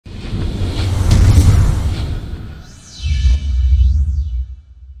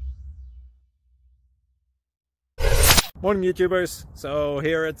Morning YouTubers. So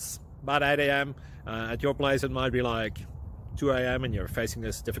here it's about 8 a.m. At your place it might be like 2 a.m. and you're facing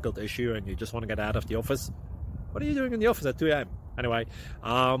this difficult issue and you just want to get out of the office. What are you doing in the office at 2 a.m.? Anyway,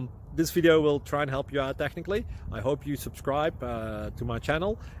 this video will try and help you out technically. I hope you subscribe to my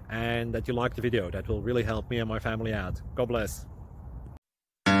channel and that you like the video. That will really help me and my family out. God bless.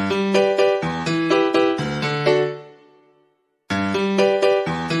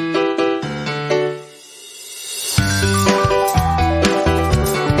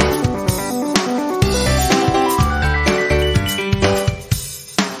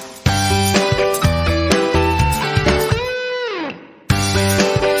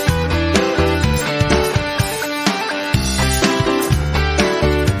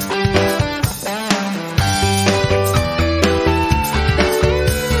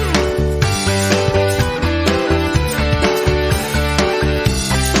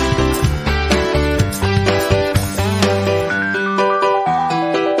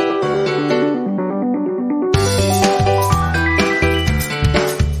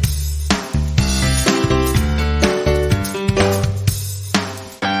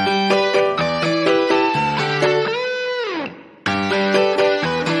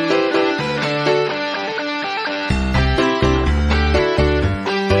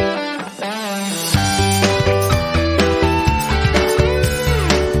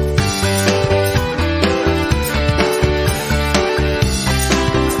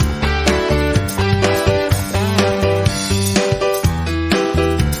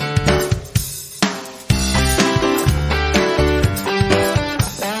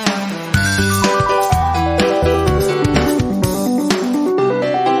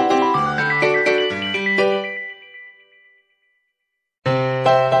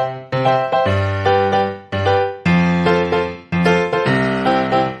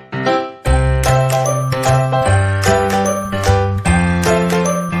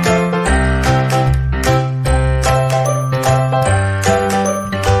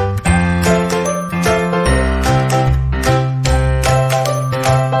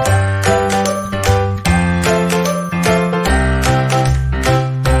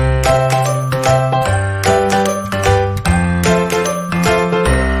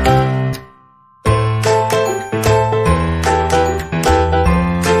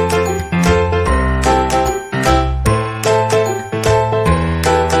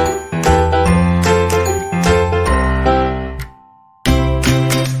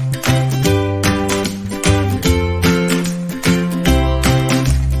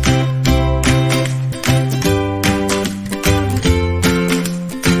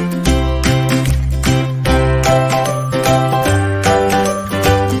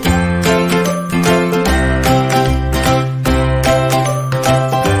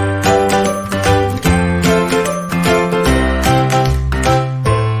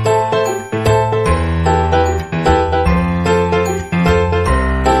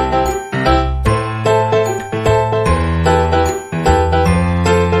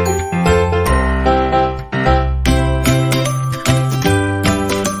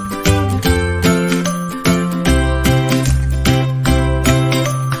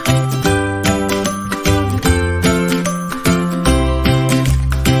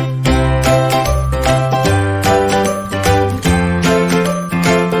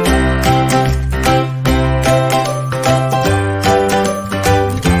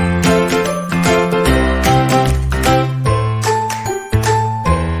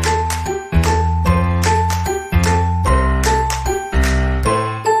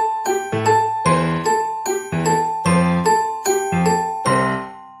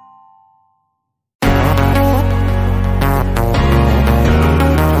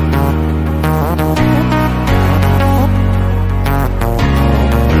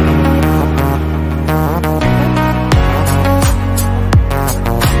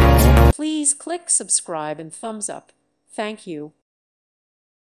 Please click subscribe and thumbs up. Thank you.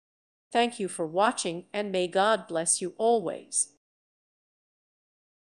 Thank you for watching, and may God bless you always.